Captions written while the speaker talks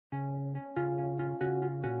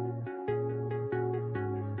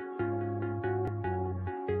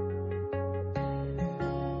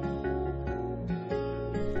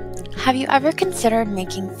Have you ever considered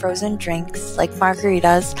making frozen drinks like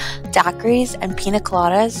margaritas, daiquiris, and pina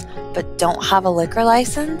coladas, but don't have a liquor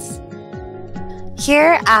license?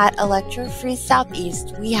 Here at Electro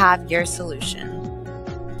Southeast, we have your solution.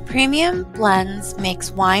 Premium Blends makes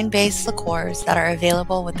wine-based liqueurs that are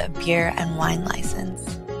available with a beer and wine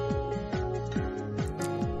license.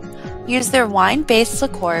 Use their wine-based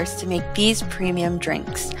liqueurs to make these premium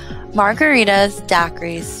drinks: margaritas,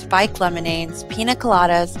 daiquiris, spiked lemonades, pina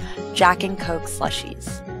coladas, Jack and Coke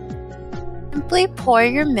slushies. Simply pour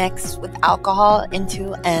your mix with alcohol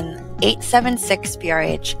into an 876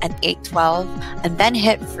 BRH and 812 and then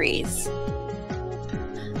hit freeze.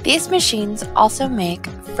 These machines also make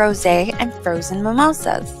frosé and frozen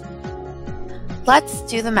mimosas. Let's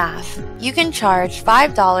do the math. You can charge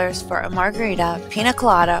 $5 for a margarita, pina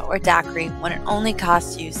colada, or daiquiri when it only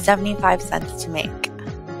costs you 75 cents to make.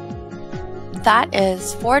 That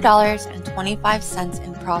is $4.25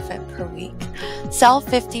 in profit per week. Sell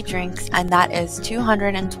 50 drinks and that is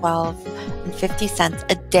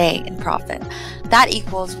 $212.50 a day in profit. That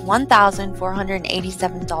equals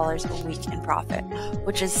 $1,487 a week in profit,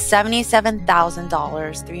 which is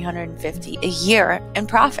 $77,350 a year in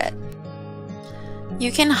profit.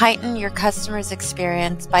 You can heighten your customers'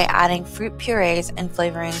 experience by adding fruit purees and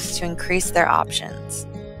flavorings to increase their options.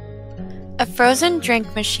 A frozen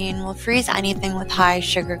drink machine will freeze anything with high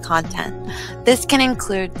sugar content. This can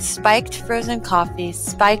include spiked frozen coffee,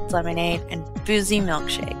 spiked lemonade, and boozy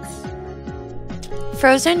milkshakes.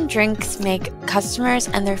 Frozen drinks make customers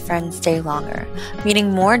and their friends stay longer,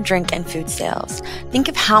 meaning more drink and food sales. Think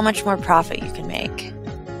of how much more profit you can make.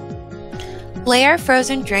 Layer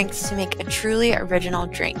frozen drinks to make a truly original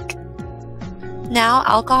drink. Now,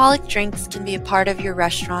 alcoholic drinks can be a part of your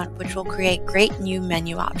restaurant, which will create great new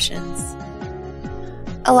menu options.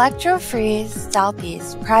 Electro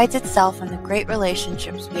Southeast prides itself on the great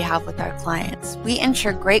relationships we have with our clients. We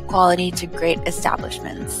ensure great quality to great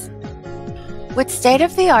establishments. With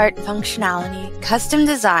state-of-the-art functionality, custom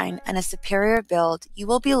design, and a superior build, you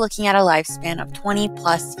will be looking at a lifespan of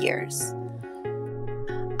 20+ years.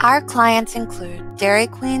 Our clients include Dairy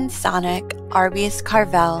Queen, Sonic, Arby's,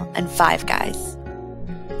 Carvel, and Five Guys.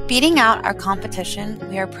 Beating out our competition,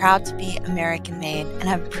 we are proud to be American-made and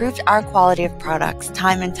have proved our quality of products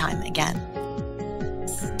time and time again.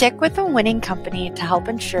 Stick with a winning company to help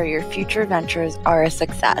ensure your future ventures are a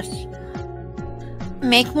success.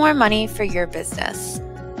 Make more money for your business.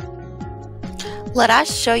 Let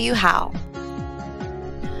us show you how.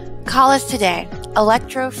 Call us today,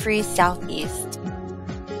 Electro Southeast.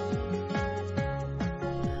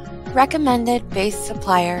 Recommended base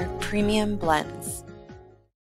supplier, Premium Blends.